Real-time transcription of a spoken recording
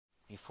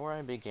Before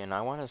I begin,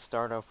 I want to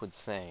start off with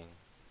saying,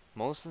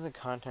 most of the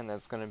content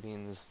that's going to be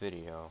in this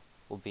video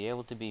will be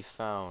able to be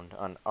found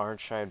on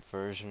archived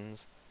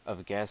versions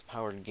of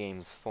Gas-Powered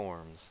Games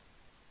forums.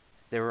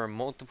 There are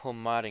multiple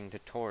modding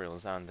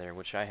tutorials on there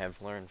which I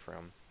have learned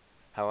from.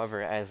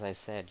 However, as I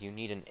said, you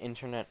need an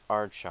internet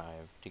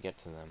archive to get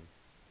to them.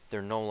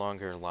 They're no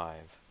longer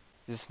live.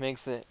 This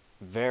makes it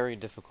very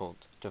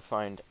difficult to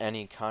find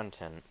any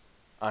content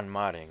on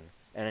modding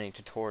and any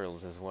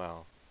tutorials as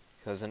well.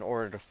 Because in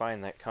order to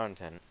find that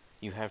content,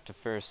 you have to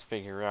first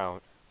figure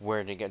out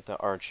where to get the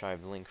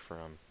archive link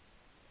from.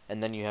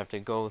 And then you have to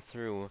go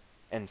through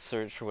and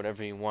search for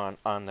whatever you want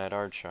on that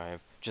archive,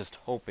 just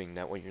hoping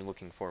that what you're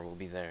looking for will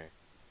be there.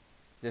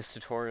 This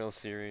tutorial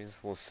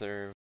series will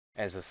serve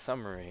as a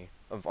summary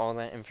of all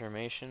that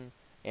information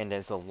and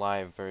as a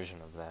live version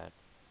of that.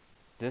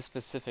 This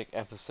specific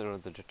episode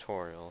of the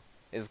tutorial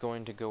is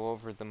going to go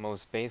over the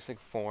most basic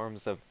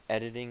forms of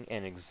editing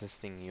an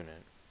existing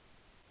unit.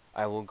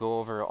 I will go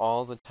over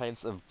all the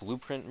types of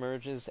blueprint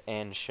merges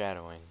and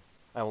shadowing.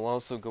 I will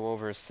also go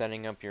over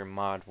setting up your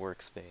mod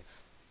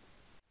workspace.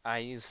 I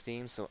use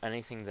Steam, so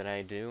anything that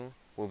I do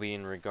will be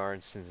in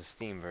regards to the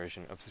Steam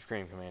version of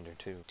Supreme Commander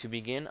 2. To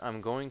begin, I'm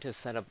going to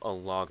set up a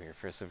logger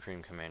for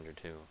Supreme Commander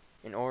 2.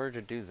 In order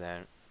to do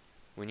that,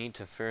 we need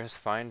to first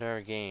find our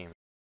game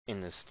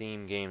in the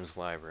Steam Games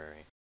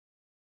library.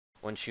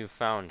 Once you've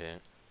found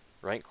it,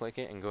 right-click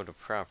it and go to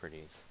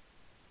Properties.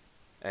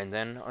 And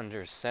then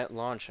under Set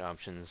Launch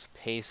Options,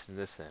 paste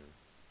this in.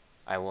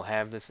 I will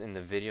have this in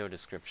the video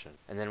description.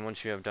 And then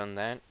once you have done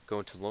that,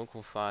 go to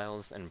Local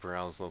Files and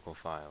browse Local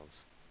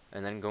Files.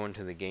 And then go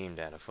into the Game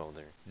Data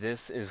folder.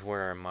 This is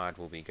where our mod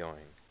will be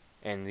going.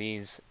 And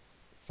these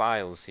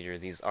files here,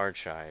 these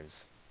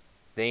archives,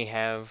 they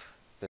have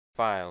the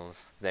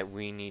files that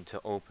we need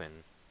to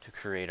open to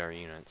create our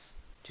units.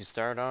 To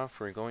start off,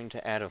 we're going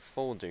to add a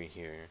folder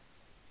here.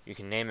 You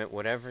can name it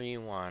whatever you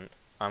want.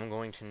 I'm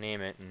going to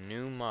name it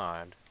New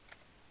Mod,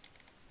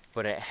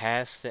 but it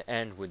has to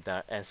end with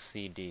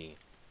 .scd.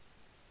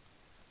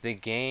 The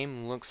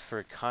game looks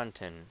for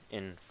content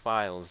in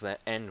files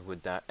that end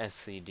with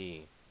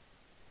 .scd.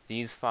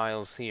 These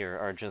files here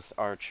are just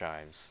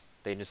archives.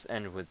 They just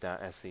end with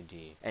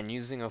 .scd. And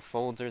using a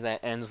folder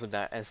that ends with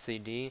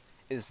 .scd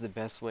is the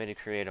best way to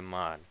create a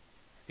mod.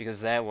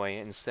 Because that way,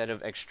 instead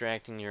of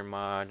extracting your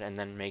mod and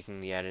then making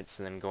the edits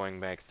and then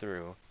going back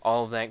through,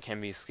 all of that can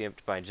be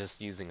skipped by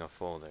just using a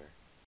folder.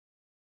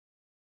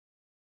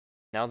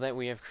 Now that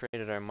we have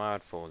created our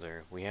mod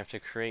folder, we have to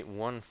create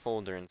one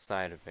folder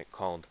inside of it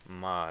called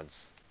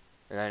Mods.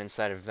 And then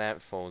inside of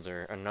that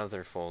folder,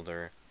 another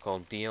folder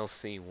called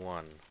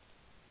DLC1.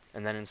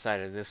 And then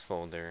inside of this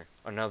folder,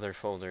 another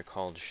folder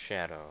called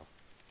Shadow.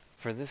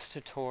 For this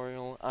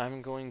tutorial,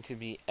 I'm going to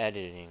be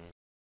editing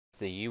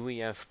the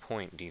UEF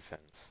point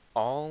defense.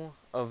 All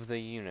of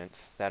the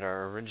units that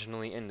are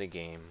originally in the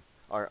game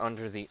are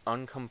under the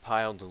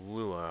uncompiled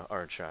Lua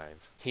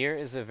archive. Here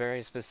is a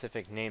very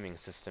specific naming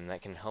system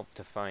that can help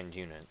to find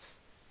units.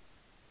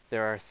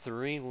 There are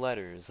 3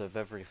 letters of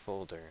every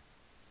folder.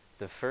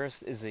 The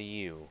first is a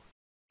U.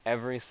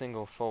 Every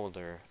single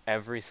folder,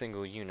 every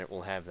single unit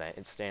will have that.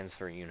 It stands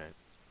for unit.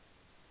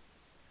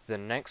 The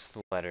next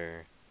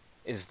letter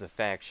is the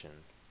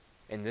faction.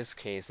 In this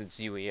case, it's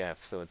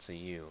UEF, so it's a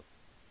U.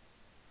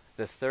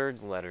 The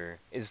third letter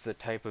is the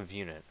type of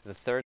unit. The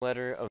third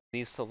letter of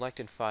these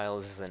selected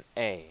files is an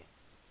A.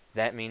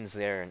 That means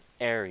they are an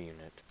air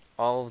unit.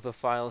 All of the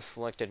files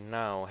selected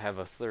now have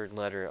a third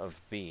letter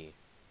of B.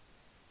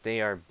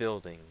 They are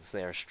buildings.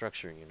 They are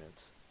structure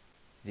units.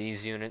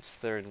 These units'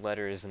 third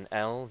letter is an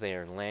L. They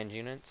are land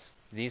units.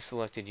 These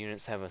selected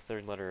units have a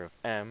third letter of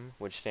M,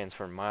 which stands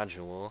for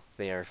module.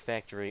 They are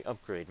factory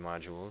upgrade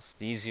modules.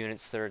 These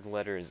units' third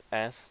letter is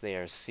S. They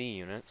are C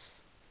units.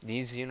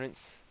 These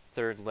units'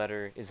 third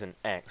letter is an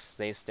X.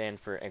 They stand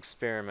for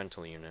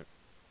experimental unit.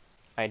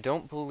 I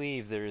don't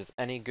believe there is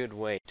any good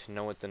way to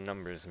know what the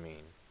numbers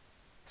mean.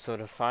 So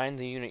to find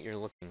the unit you're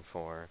looking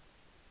for,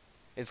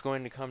 it's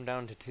going to come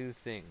down to 2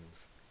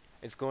 things.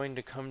 It's going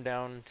to come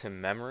down to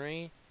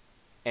memory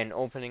and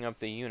opening up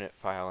the unit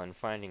file and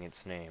finding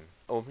its name.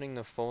 Opening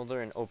the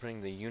folder and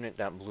opening the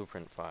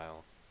unit.blueprint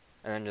file.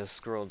 And then just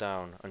scroll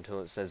down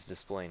until it says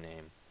display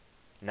name.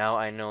 Now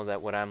I know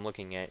that what I'm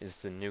looking at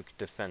is the nuke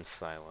defense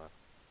silo.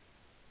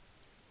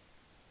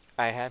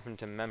 I happen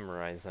to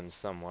memorize them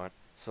somewhat,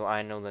 so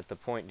I know that the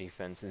point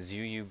defense is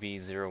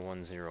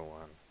UUB0101.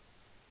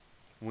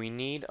 We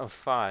need a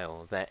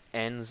file that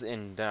ends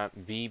in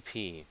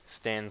 .bp,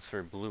 stands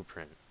for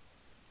blueprint.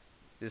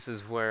 This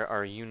is where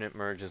our unit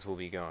merges will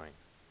be going.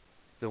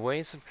 The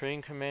way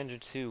Supreme Commander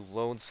 2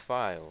 loads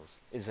files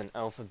is in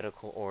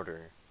alphabetical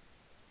order.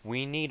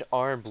 We need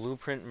our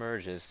blueprint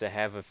merges to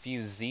have a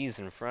few Z's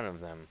in front of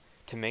them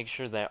to make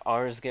sure that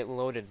ours get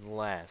loaded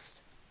last.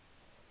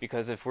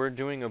 Because if we're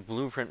doing a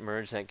blueprint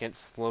merge that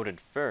gets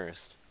loaded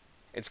first,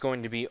 it's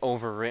going to be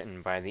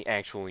overwritten by the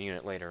actual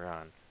unit later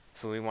on.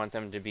 So we want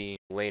them to be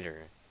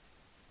later.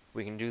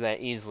 We can do that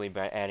easily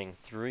by adding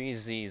 3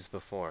 Z's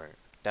before it.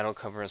 That'll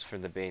cover us for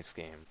the base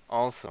game.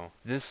 Also,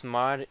 this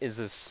mod is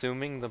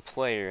assuming the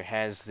player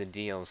has the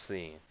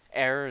DLC.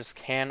 Errors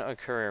can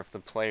occur if the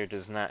player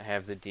does not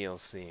have the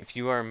DLC. If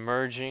you are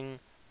merging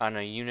on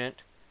a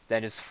unit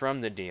that is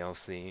from the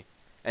DLC,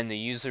 and the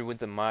user with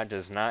the mod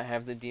does not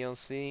have the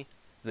DLC,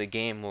 the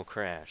game will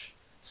crash.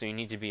 So you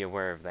need to be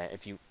aware of that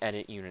if you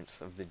edit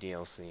units of the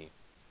DLC.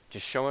 To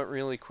show it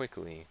really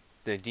quickly,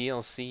 the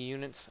DLC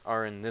units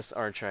are in this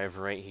archive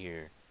right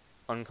here.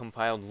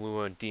 Uncompiled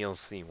Lua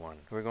DLC 1.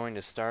 We're going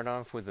to start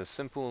off with a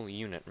simple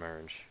unit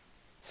merge.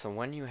 So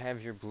when you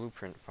have your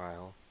blueprint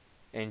file,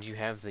 and you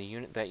have the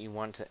unit that you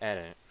want to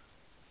edit,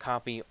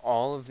 copy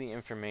all of the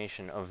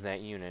information of that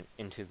unit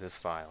into this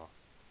file.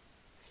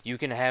 You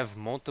can have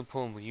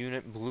multiple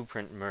unit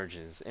blueprint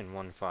merges in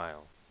one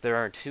file. There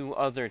are two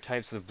other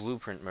types of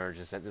blueprint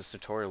merges that this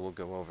tutorial will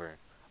go over: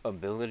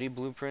 ability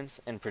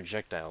blueprints and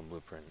projectile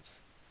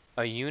blueprints.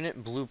 A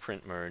unit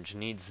blueprint merge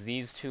needs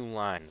these two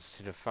lines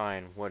to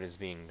define what is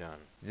being done.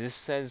 This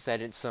says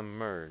that it's a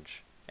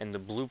merge, and the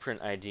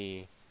blueprint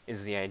ID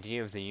is the ID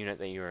of the unit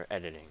that you are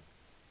editing.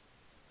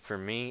 For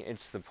me,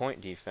 it's the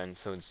point defense,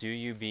 so it's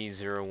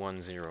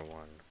UUB0101.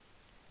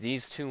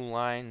 These two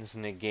lines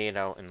negate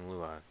out in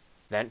Lua.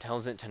 That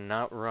tells it to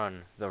not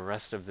run the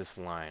rest of this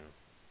line.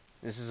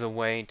 This is a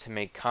way to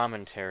make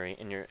commentary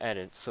in your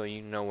edit so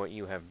you know what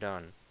you have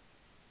done.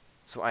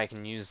 So I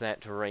can use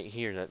that to write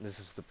here that this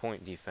is the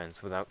point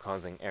defense without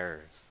causing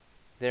errors.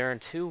 There are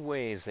two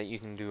ways that you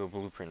can do a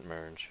blueprint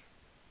merge.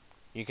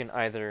 You can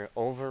either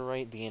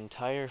overwrite the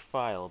entire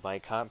file by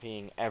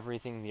copying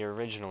everything the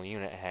original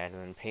unit had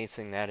and then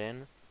pasting that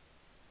in,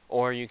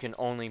 or you can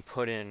only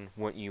put in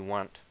what you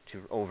want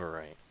to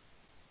overwrite.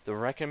 The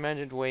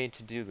recommended way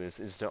to do this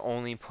is to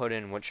only put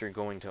in what you're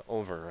going to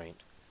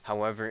overwrite.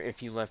 However,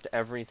 if you left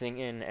everything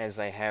in as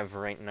I have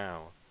right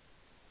now,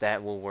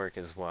 that will work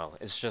as well.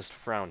 It's just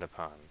frowned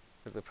upon.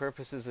 For the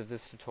purposes of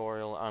this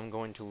tutorial, I'm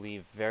going to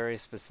leave very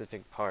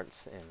specific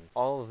parts in.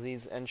 All of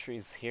these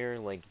entries here,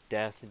 like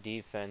death,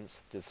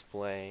 defense,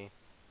 display,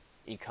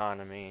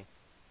 economy,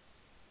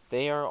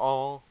 they are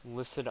all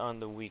listed on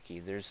the wiki.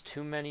 There's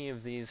too many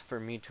of these for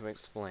me to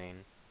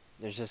explain.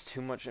 There's just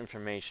too much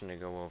information to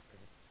go over.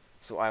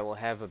 So I will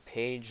have a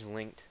page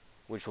linked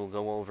which will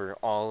go over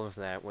all of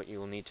that, what you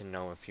will need to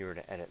know if you were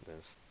to edit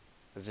this.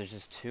 Because there's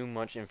just too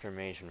much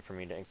information for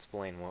me to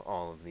explain what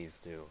all of these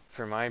do.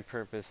 For my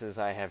purposes,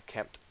 I have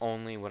kept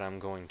only what I'm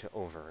going to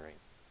overwrite.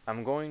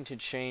 I'm going to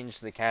change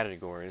the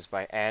categories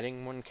by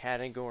adding one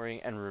category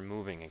and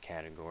removing a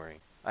category.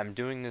 I'm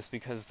doing this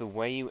because the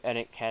way you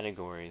edit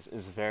categories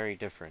is very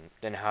different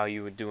than how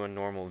you would do a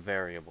normal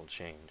variable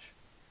change.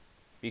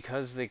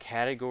 Because the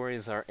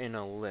categories are in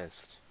a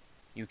list,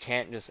 you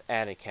can't just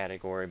add a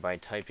category by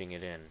typing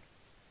it in.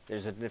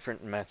 There's a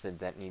different method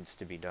that needs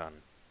to be done.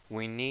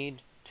 We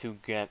need to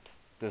get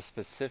the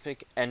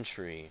specific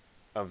entry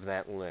of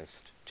that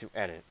list to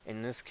edit.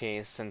 In this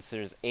case, since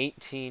there's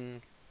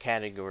 18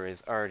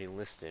 categories already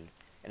listed,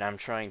 and I'm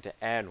trying to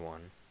add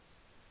one,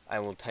 I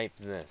will type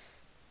this.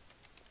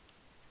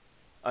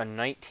 A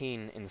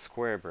 19 in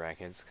square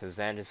brackets, because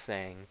that is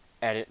saying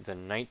edit the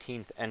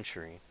 19th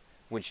entry,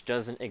 which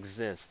doesn't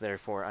exist,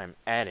 therefore I'm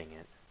adding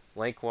it.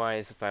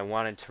 Likewise, if I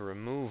wanted to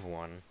remove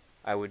one,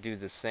 I would do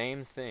the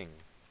same thing,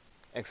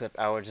 except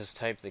I would just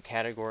type the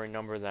category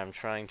number that I'm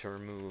trying to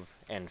remove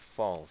and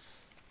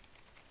false.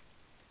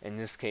 In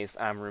this case,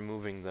 I'm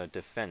removing the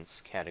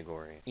defense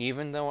category.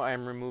 Even though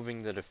I'm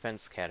removing the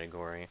defense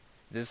category,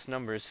 this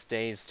number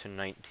stays to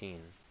 19.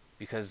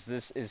 Because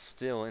this is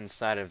still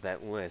inside of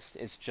that list,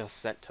 it's just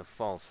set to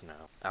false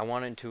now. I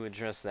wanted to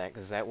address that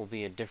because that will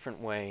be a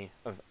different way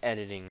of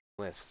editing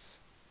lists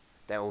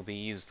that will be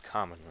used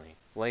commonly.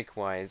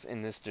 Likewise,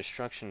 in this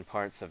destruction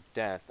parts of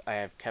death, I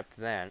have kept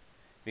that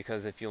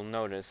because if you'll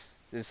notice,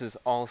 this is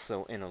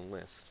also in a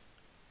list.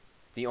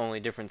 The only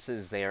difference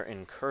is they are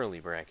in curly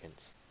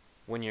brackets.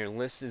 When your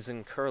list is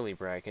in curly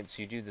brackets,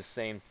 you do the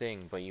same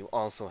thing, but you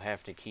also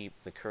have to keep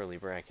the curly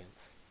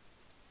brackets.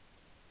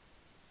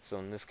 So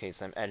in this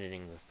case, I'm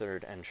editing the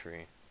third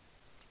entry.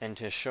 And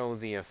to show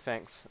the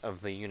effects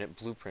of the unit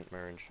blueprint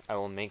merge, I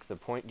will make the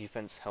point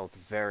defense health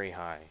very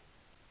high.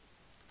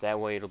 That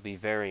way it'll be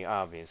very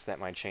obvious that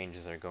my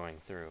changes are going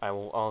through. I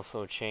will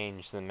also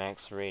change the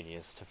max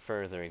radius to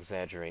further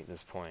exaggerate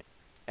this point.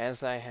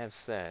 As I have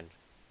said,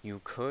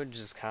 you could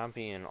just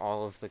copy in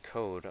all of the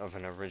code of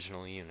an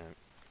original unit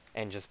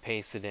and just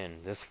paste it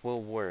in. This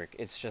will work,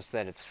 it's just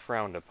that it's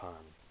frowned upon.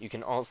 You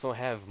can also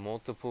have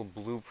multiple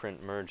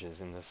blueprint merges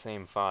in the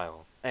same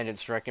file, and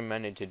it's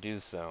recommended to do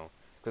so,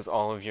 because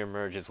all of your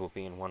merges will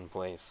be in one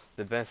place.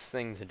 The best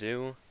thing to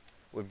do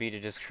would be to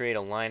just create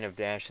a line of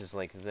dashes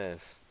like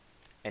this,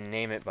 and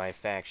name it by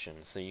faction,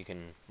 so you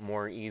can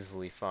more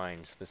easily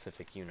find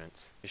specific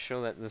units. To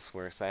show that this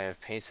works, I have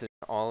pasted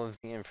all of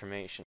the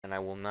information, and I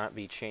will not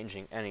be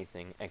changing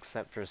anything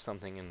except for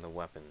something in the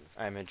weapons.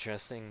 I'm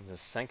addressing the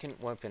second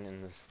weapon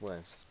in this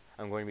list.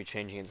 I'm going to be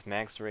changing its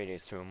max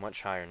radius to a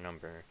much higher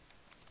number.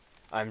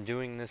 I'm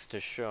doing this to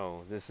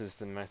show this is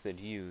the method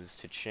used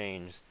to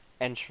change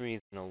entries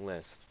in a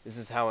list. This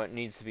is how it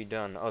needs to be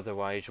done,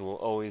 otherwise you will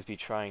always be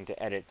trying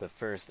to edit the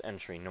first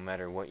entry no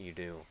matter what you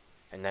do.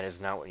 And that is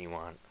not what you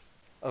want.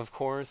 Of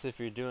course, if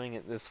you're doing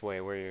it this way,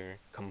 where you're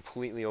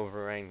completely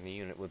overriding the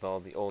unit with all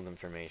the old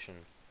information,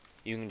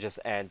 you can just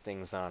add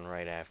things on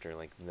right after,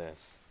 like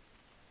this.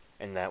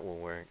 And that will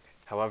work.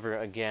 However,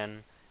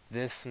 again,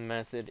 this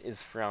method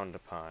is frowned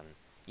upon.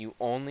 You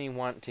only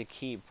want to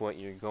keep what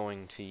you're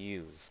going to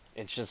use.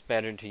 It's just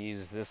better to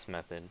use this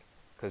method,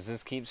 because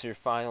this keeps your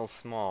file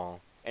small,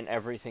 and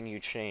everything you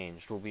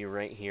changed will be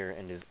right here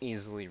and is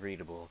easily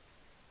readable.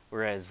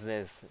 Whereas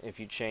this, if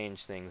you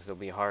change things, they'll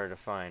be harder to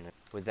find.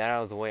 With that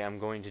out of the way, I'm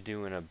going to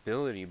do an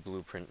ability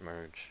blueprint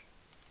merge.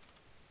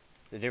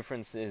 The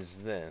difference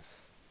is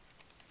this.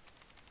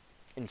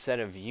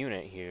 Instead of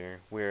unit here,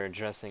 we're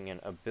addressing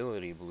an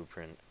ability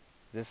blueprint.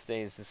 This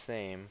stays the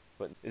same,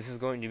 but this is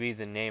going to be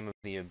the name of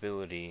the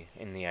ability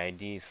in the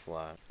ID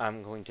slot.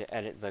 I'm going to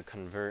edit the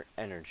convert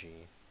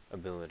energy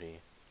ability.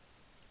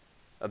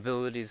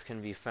 Abilities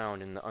can be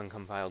found in the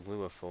uncompiled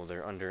Lua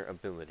folder under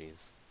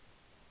abilities.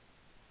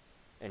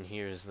 And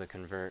here's the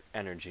convert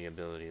energy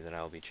ability that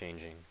I'll be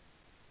changing.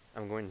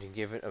 I'm going to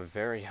give it a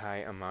very high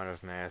amount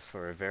of mass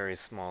for a very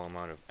small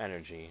amount of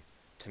energy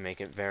to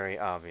make it very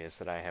obvious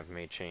that I have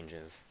made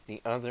changes.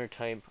 The other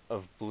type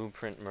of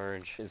blueprint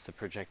merge is the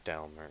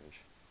projectile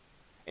merge.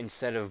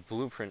 Instead of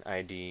blueprint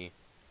ID,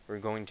 we're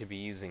going to be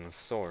using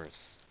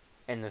source,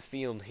 and the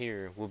field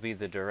here will be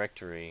the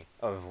directory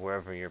of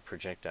wherever your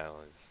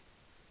projectile is.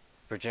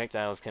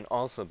 Projectiles can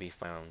also be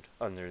found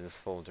under this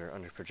folder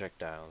under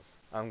projectiles.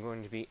 I'm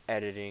going to be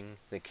editing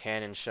the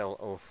cannon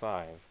shell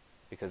 05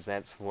 because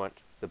that's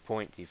what the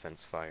point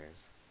defense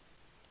fires.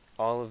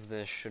 All of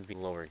this should be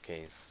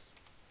lowercase.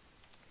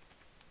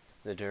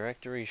 The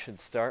directory should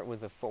start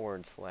with a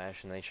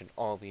 // and they should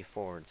all be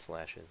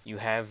 //. You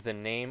have the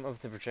name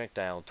of the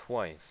projectile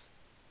twice,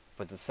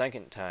 but the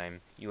second time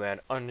you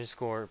add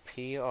 _proj.bp.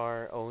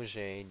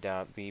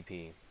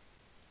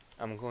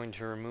 I'm going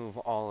to remove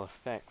all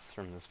effects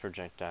from this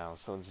projectile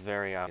so it's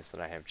very obvious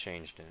that I have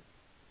changed it.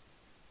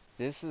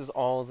 This is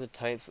all the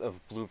types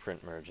of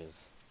blueprint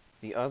merges.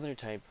 The other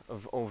type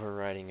of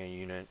overriding a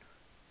unit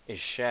is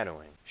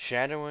shadowing.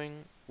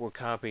 Shadowing will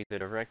copy the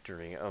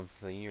directory of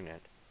the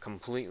unit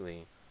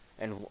completely,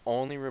 and will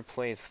only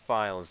replace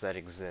files that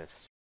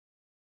exist.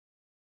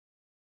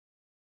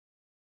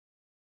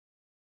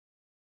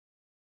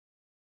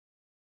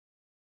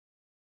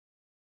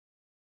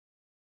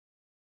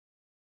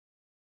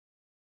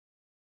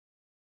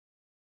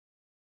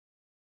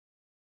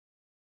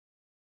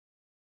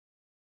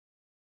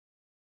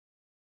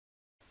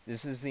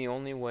 This is the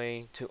only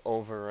way to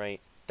overwrite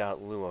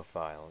 .lua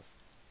files.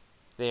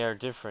 They are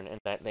different in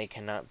that they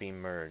cannot be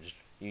merged.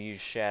 You use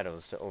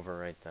shadows to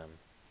overwrite them.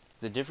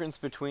 The difference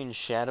between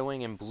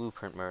shadowing and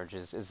blueprint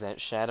merges is that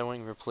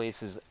shadowing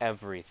replaces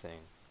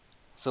everything.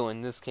 So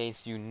in this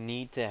case, you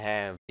need to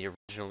have the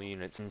original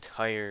unit's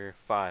entire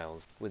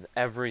files with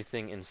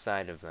everything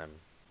inside of them.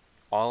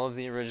 All of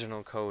the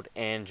original code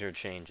and your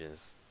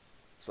changes.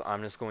 So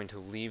I'm just going to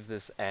leave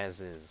this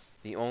as is.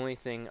 The only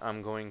thing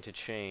I'm going to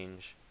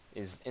change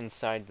is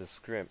inside the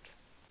script.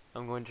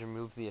 I'm going to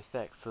remove the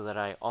effects so that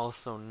I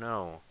also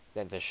know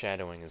that the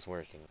shadowing is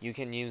working. You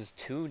can use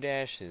 2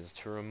 dashes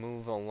to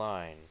remove a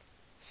line.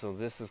 So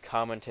this is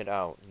commented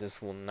out. This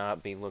will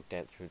not be looked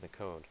at through the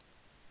code.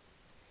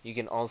 You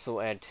can also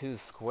add 2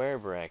 square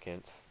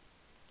brackets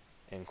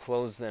and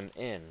close them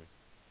in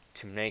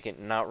to make it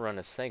not run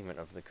a segment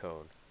of the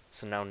code.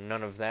 So now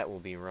none of that will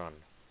be run.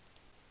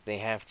 They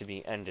have to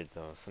be ended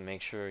though, so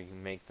make sure you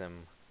make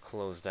them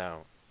closed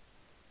out.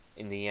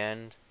 In the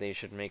end, they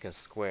should make a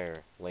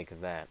square like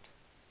that.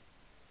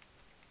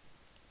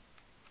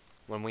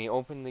 When we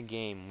open the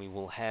game, we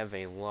will have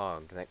a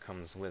log that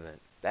comes with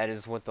it. That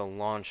is what the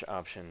launch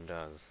option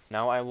does.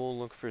 Now I will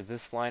look for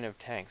this line of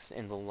text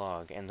in the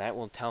log, and that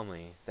will tell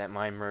me that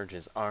my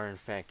merges are in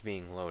fact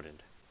being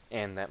loaded,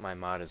 and that my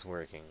mod is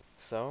working.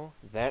 So,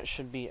 that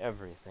should be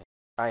everything.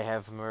 I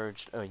have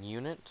merged a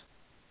unit,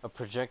 a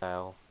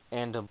projectile,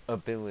 and an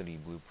ability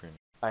blueprint.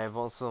 I have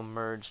also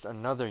merged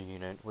another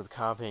unit with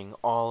copying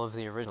all of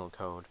the original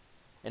code,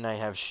 and I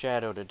have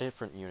shadowed a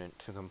different unit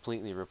to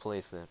completely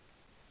replace it.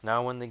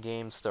 Now when the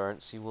game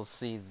starts, you will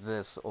see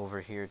this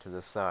over here to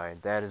the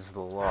side. That is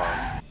the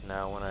log.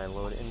 Now when I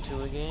load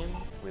into a game,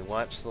 we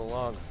watch the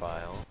log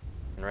file,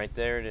 and right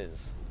there it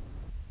is.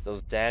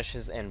 Those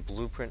dashes and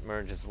blueprint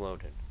merges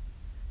loaded.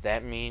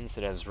 That means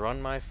it has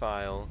run my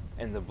file,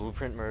 and the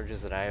blueprint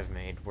merges that I have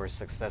made were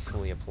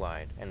successfully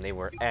applied, and they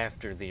were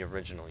after the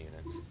original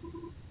units.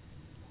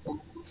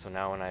 So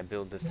now when I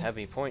build this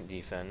heavy point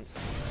defense,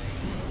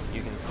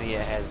 you can see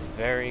it has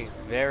very,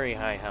 very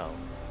high health.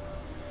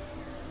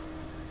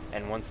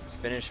 And once it's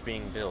finished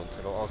being built,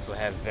 it'll also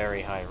have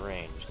very high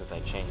range, because I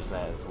changed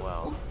that as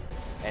well.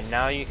 And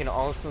now you can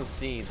also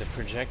see the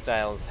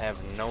projectiles have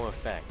no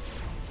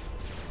effects.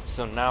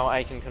 So now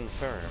I can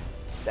confirm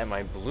that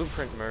my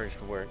blueprint merge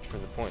worked for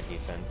the point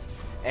defense,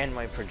 and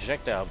my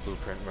projectile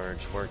blueprint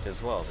merge worked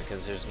as well,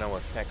 because there's no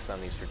effects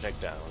on these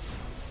projectiles.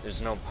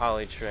 There's no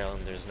poly trail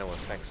and there's no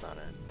effects on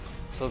it.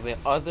 So the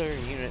other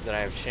unit that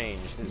I've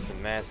changed is the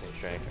Mass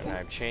Extractor, and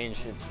I've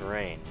changed its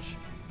range.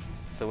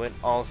 So it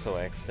also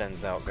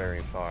extends out very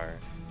far.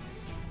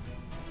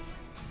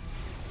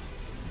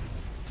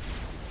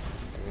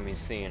 As you can be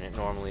seeing, it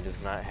normally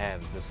does not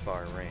have this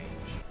far range.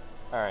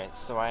 Alright,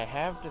 so I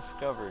have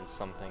discovered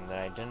something that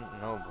I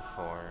didn't know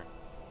before.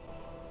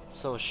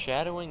 So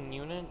shadowing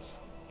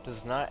units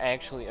does not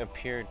actually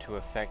appear to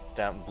affect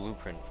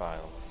 .blueprint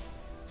files.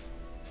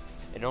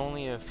 It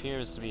only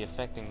appears to be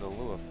affecting the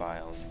Lua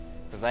files,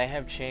 because I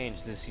have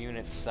changed this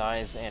unit's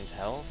size and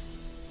health,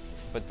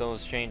 but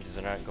those changes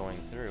are not going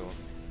through.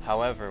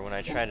 However, when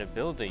I try to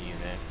build a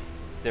unit,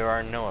 there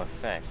are no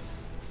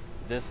effects.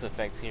 This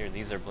effect here,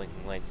 these are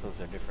blinking lights,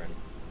 those are different.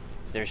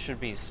 There should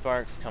be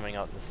sparks coming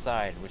out the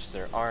side, which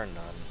there are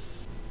none.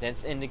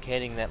 That's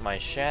indicating that my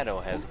shadow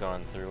has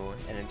gone through,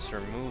 and it's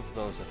removed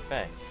those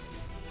effects.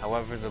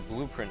 However, the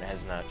blueprint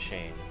has not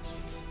changed.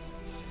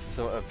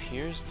 So it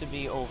appears to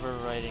be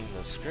overwriting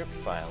the script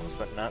files,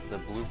 but not the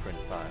blueprint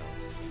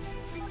files.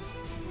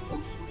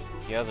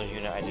 The other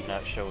unit I did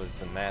not show is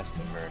the mass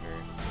converter.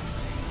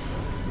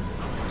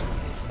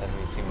 As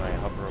we see when I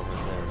hover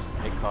over this,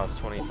 it costs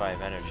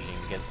 25 energy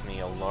and gets me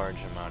a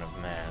large amount of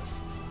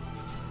mass.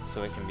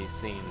 So it can be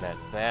seen that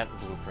that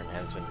blueprint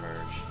has been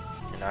merged.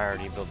 And I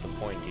already built the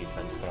point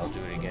defense, but I'll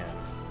do it again.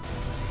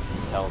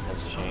 Its health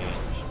has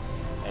changed,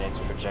 and its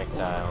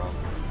projectile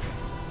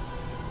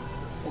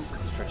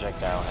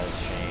has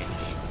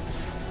changed.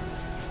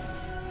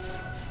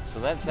 So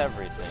that's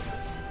everything.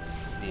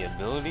 The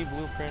ability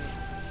blueprint,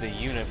 the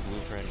unit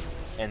blueprint,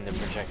 and the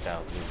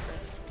projectile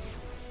blueprint.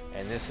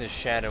 And this is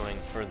shadowing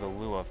for the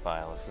Lua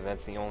files, so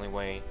that's the only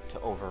way to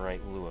overwrite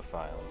Lua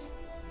files.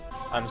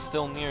 I'm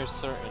still near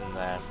certain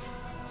that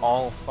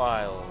all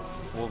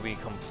files will be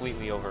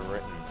completely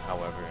overwritten,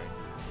 however,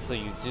 so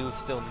you do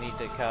still need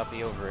to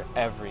copy over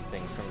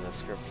everything from the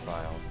script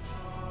file.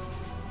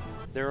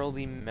 There will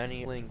be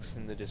many links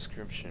in the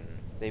description.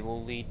 They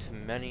will lead to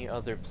many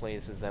other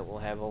places that will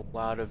have a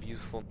lot of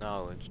useful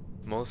knowledge.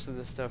 Most of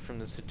the stuff from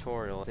this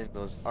tutorial is in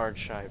those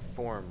archive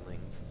forum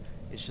links.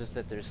 It's just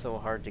that they're so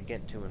hard to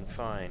get to and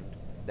find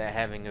that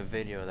having a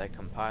video that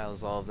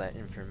compiles all of that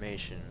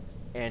information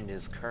and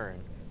is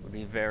current would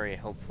be very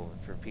helpful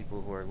for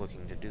people who are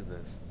looking to do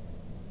this.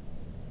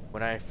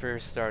 When I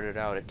first started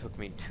out, it took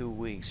me 2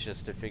 weeks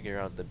just to figure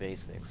out the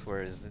basics,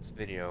 whereas this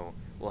video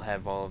will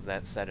have all of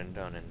that said and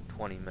done in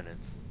 20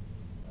 minutes.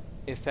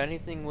 If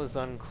anything was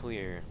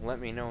unclear, let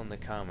me know in the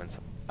comments.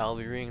 I'll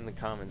be reading the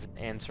comments and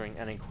answering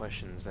any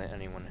questions that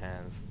anyone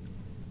has.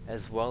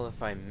 As well,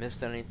 if I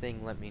missed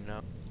anything, let me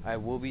know. I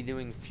will be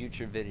doing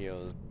future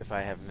videos if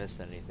I have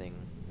missed anything.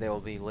 They will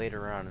be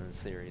later on in the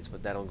series,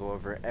 but that'll go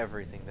over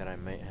everything that I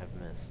might have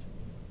missed.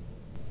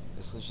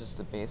 This was just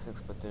the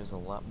basics, but there's a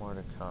lot more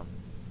to come.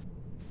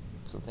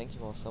 So thank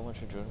you all so much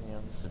for joining me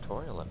on this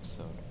tutorial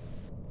episode.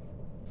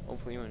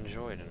 Hopefully you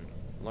enjoyed and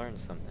learned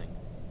something.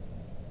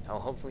 I'll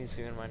hopefully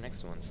see you in my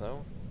next one,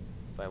 so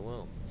if I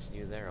will, see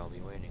you there, I'll be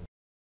waiting.